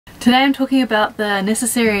Today I'm talking about the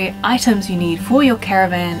necessary items you need for your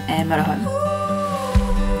caravan and motorhome.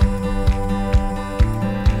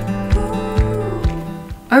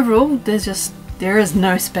 Overall, there is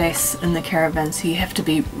no space in the caravan, so you have to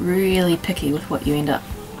be really picky with what you end up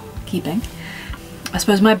keeping. I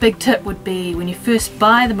suppose my big tip would be, when you first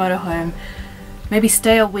buy the motorhome, maybe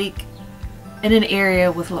stay a week in an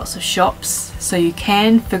area with lots of shops so you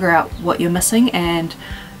can figure out what you're missing. And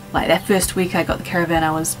like that first week I got the caravan,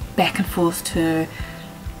 I was back and forth to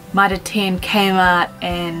Mitre 10, Kmart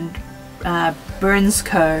and Burns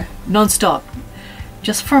Co non-stop,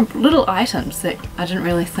 just for little items that I didn't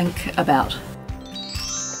really think about.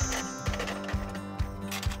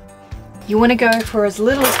 You want to go for as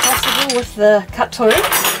little as possible with the cut tool.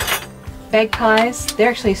 Bag ties, they're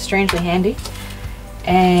actually strangely handy.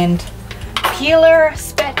 And peeler,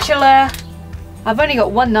 spatula. I've only got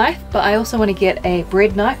one knife, but I also want to get a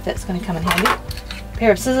bread knife, that's going to come in handy. A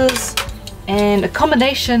pair of scissors and a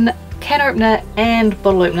combination can opener and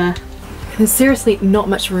bottle opener. There's seriously not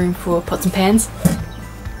much room for pots and pans.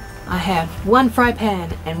 I have one fry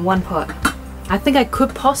pan and one pot. I think I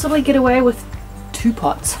could possibly get away with 2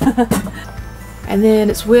 pots. And then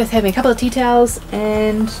it's worth having a couple of tea towels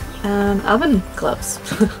and oven gloves.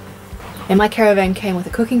 And my caravan came with a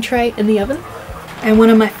cooking tray in the oven. And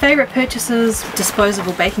one of my favourite purchases,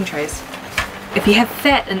 disposable baking trays. If you have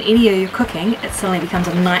fat in any of your cooking, it suddenly becomes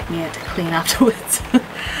a nightmare to clean afterwards.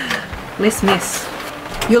 Less mess.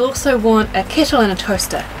 You'll also want a kettle and a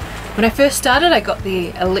toaster. When I first started I got the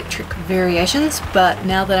electric variations, but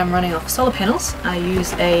now that I'm running off solar panels I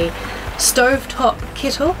use a stovetop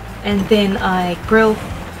kettle, and then I grill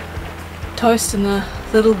toast in the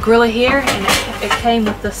little griller here, and it came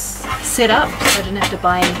with this setup so I didn't have to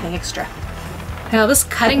buy anything extra. Now this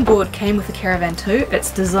cutting board came with the caravan too.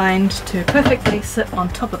 It's designed to perfectly sit on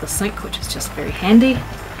top of the sink, which is just very handy.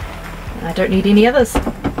 And I don't need any others.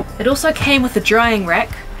 It also came with a drying rack,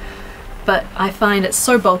 but I find it's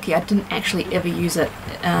so bulky I didn't actually ever use it.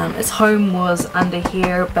 Its home was under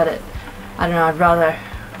here, but I don't know,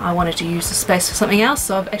 I wanted to use the space for something else,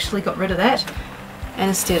 so I've actually got rid of that. And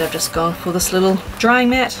instead I've just gone for this little drying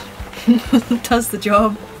mat. It does the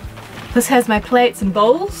job. This has my plates and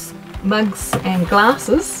bowls, mugs and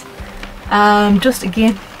glasses. Just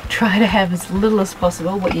again, try to have as little as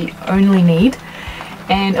possible, what you only need,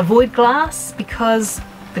 and avoid glass because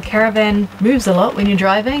the caravan moves a lot when you're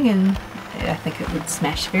driving, and I think it would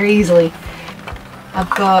smash very easily. I've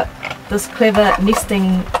got this clever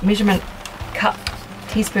nesting measurement cup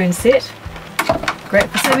teaspoon set, great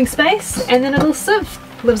for saving space, and then a little sieve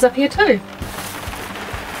lives up here too.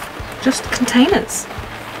 Just containers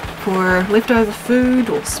for leftover food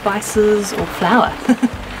or spices or flour.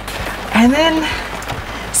 And then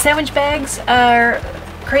sandwich bags are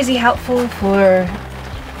crazy helpful for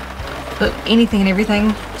anything and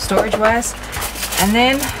everything storage wise. And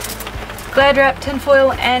then Glad wrap,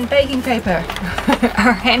 tinfoil and baking paper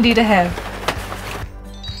are handy to have.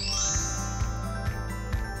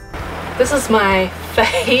 This is my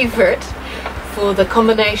favourite for the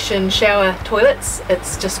combination shower toilets.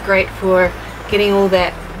 It's just great for getting all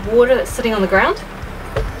that water that's sitting on the ground.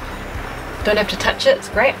 Don't have to touch it, it's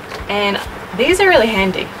great. And these are really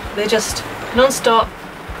handy. They're just non-stop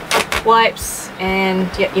wipes, and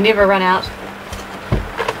yeah, you never run out.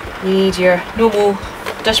 You need your normal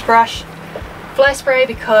dish brush, fly spray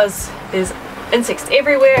because there's insects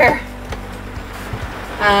everywhere.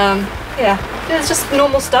 Yeah, it's just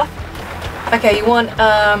normal stuff. Okay, you want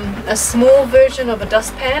a small version of a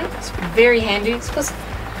dustpan. It's very handy because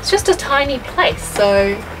it's just a tiny place,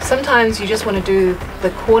 so sometimes you just want to do the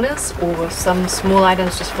corners or some small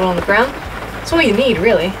items just fall on the ground. That's all you need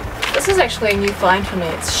really. This is actually a new find for me.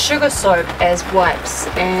 It's sugar soap as wipes,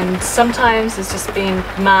 and sometimes there's just been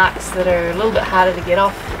marks that are a little bit harder to get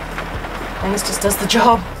off, and this just does the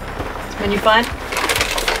job. It's my new find.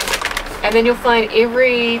 And then you'll find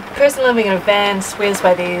every person living in a van swears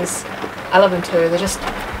by these. I love them too. They're just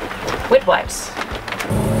wet wipes.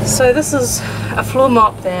 So this is a floor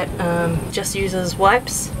mop that just uses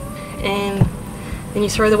wipes, and then you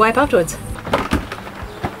throw the wipe afterwards.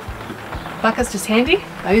 Bucket's just handy.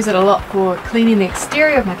 I use it a lot for cleaning the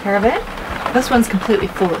exterior of my caravan. This one's completely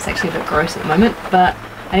full. It's actually a bit gross at the moment, but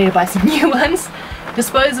I need to buy some new ones.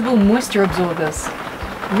 Disposable moisture absorbers.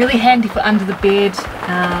 Really handy for under the bed,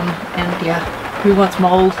 and yeah, who wants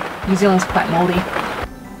mould? New Zealand's quite mouldy.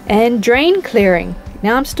 And drain clearing.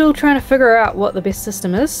 Now I'm still trying to figure out what the best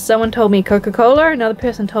system is. Someone told me Coca-Cola, another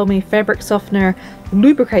person told me fabric softener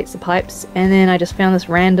lubricates the pipes, and then I just found this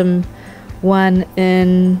random one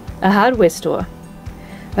in a hardware store.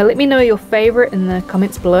 Let me know your favourite in the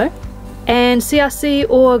comments below. and CRC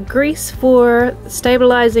or grease for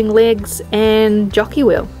stabilizing legs and jockey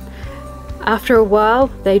wheel. After a while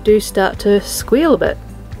they do start to squeal a bit.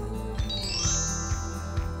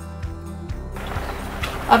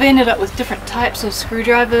 I've ended up with different types of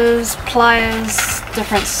screwdrivers, pliers,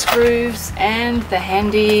 different screws, and the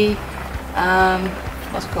handy,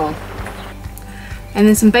 what's it called? And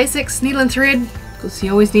then some basics, needle and thread, because you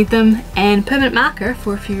always need them, and permanent marker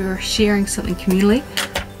for if you're sharing something communally.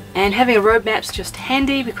 And having a road map's just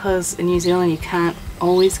handy because in New Zealand you can't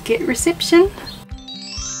always get reception.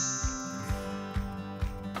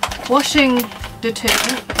 Washing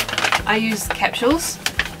detergent, I use capsules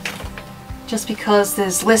just because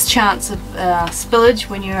there's less chance of spillage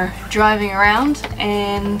when you're driving around,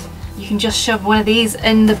 and you can just shove one of these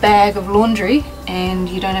in the bag of laundry and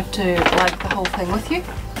you don't have to lug the whole thing with you.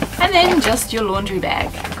 And then just your laundry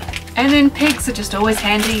bag. And then pegs are just always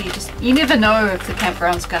handy. You never know if the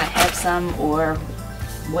campground's going to have some or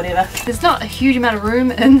whatever. There's not a huge amount of room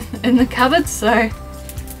in the cupboard, so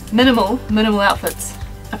minimal outfits.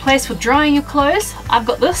 A place for drying your clothes. I've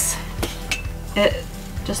got this. It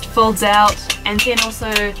just folds out and then also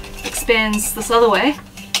expands this other way.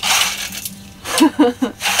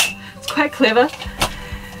 It's quite clever.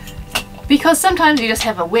 Because sometimes you just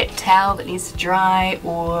have a wet towel that needs to dry,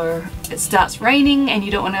 or it starts raining and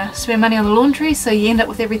you don't want to spend money on the laundry, so you end up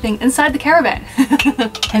with everything inside the caravan.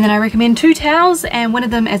 And then I recommend 2 towels, and one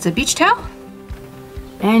of them as a beach towel.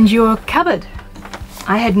 And your cupboard.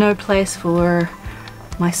 I had no place for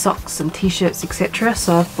my socks and t-shirts, etc.,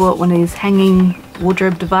 so I've bought one of these hanging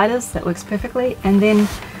wardrobe dividers that works perfectly, and then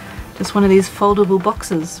just one of these foldable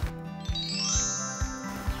boxes.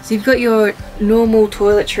 So you've got your normal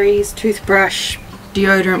toiletries, toothbrush,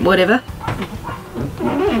 deodorant, whatever.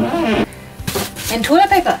 And toilet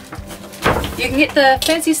paper. You can get the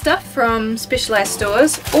fancy stuff from specialised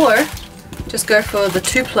stores, or just go for the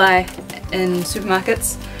 2-ply in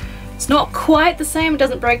supermarkets. It's not quite the same, it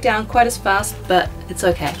doesn't break down quite as fast, but it's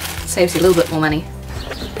okay. It saves you a little bit more money.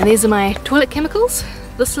 And these are my toilet chemicals.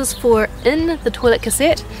 This is for in the toilet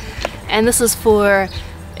cassette, and this is for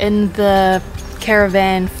in the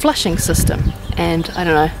Caravan flushing system. And I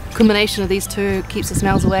don't know, combination of these two keeps the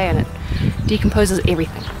smells away and it decomposes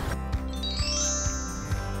everything.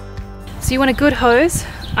 So you want a good hose.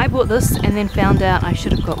 I bought this and then found out I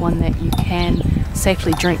should have got one that you can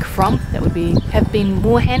safely drink from. That would have been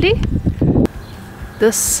more handy.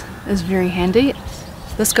 This is very handy.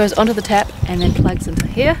 This goes onto the tap and then plugs into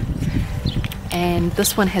here. And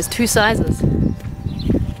this one has 2 sizes,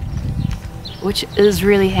 which is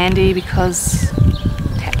really handy because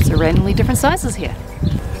taps are randomly different sizes here.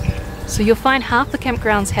 So you'll find half the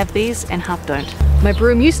campgrounds have these and half don't. My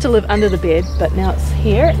broom used to live under the bed, but now it's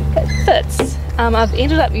here. It fits. I've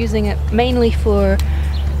ended up using it mainly for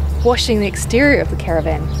washing the exterior of the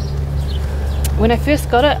caravan. When I first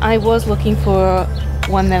got it, I was looking for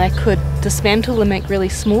one that I could dismantle and make really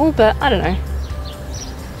small, but I don't know.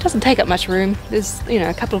 It doesn't take up much room. There's, you know,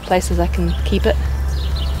 a couple of places I can keep it.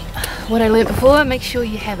 What I learned before, make sure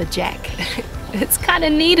you have a jack. It's kind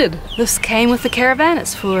of needed. This came with the caravan.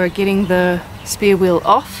 It's for getting the spare wheel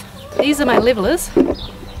off. These are my levelers.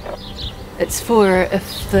 It's for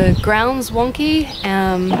if the ground's wonky,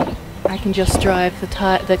 I can just drive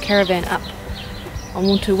the caravan up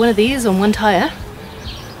onto one of these on one tire,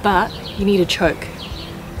 but you need a choke.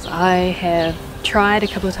 So I have tried a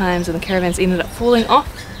couple of times and the caravan's ended up falling off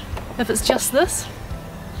if it's just this.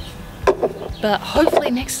 But hopefully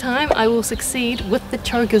next time I will succeed with the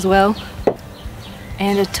choke as well.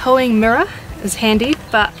 And a towing mirror is handy,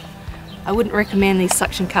 but I wouldn't recommend these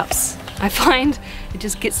suction cups. I find it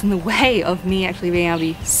just gets in the way of me actually being able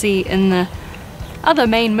to see in the other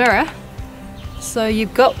main mirror. So you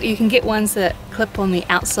can get ones that clip on the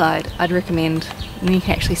outside, I'd recommend, and you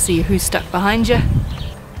can actually see who's stuck behind you.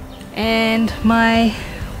 And my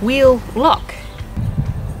wheel lock.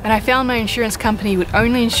 And I found my insurance company would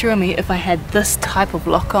only insure me if I had this type of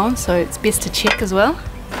lock on, so it's best to check as well.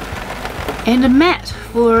 And a mat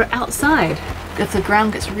for outside. If the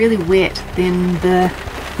ground gets really wet, then the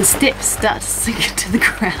steps start to sink into the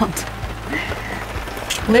ground.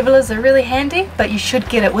 Levelers are really handy, but you should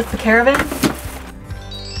get it with the caravan.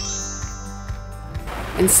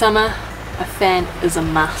 In summer, a fan is a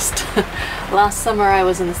must. Last summer I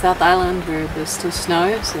was in the South Island where there's still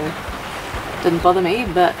snow, so it didn't bother me,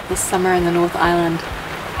 but this summer in the North Island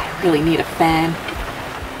I really need a fan.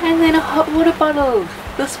 And then a hot water bottle.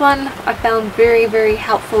 This one I found very, very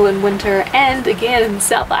helpful in winter, and again in the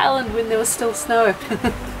South Island when there was still snow.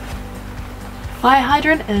 Fire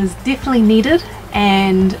hydrant is definitely needed,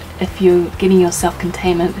 and if you're getting your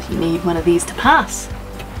self-containment you need one of these to pass.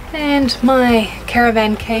 And my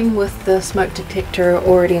Caravan came with the smoke detector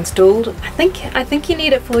already installed. I think you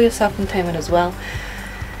need it for your self-containment as well.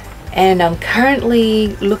 And I'm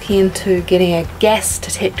currently looking into getting a gas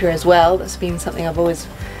detector as well. That's been something I've always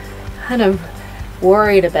kind of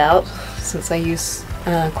worried about since I use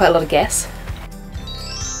quite a lot of gas.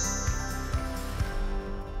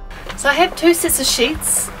 So I have 2 sets of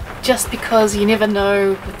sheets just because you never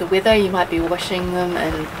know with the weather, you might be washing them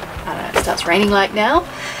and I don't know, it starts raining like now.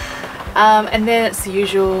 And then it's the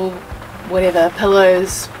usual whatever,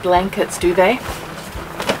 pillows, blankets, duvet.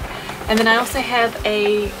 And then I also have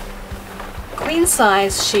a queen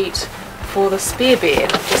size sheet for the spare bed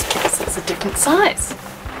just because it's a different size.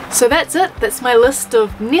 So that's it. That's my list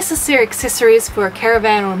of necessary accessories for a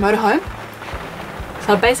caravan or a motorhome.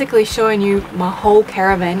 So I'm basically showing you my whole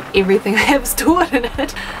caravan, everything I have stored in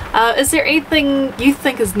it. Is there anything you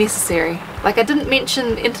think is necessary? Like I didn't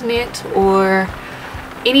mention internet or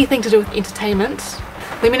anything to do with entertainment.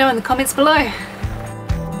 Let me know in the comments below.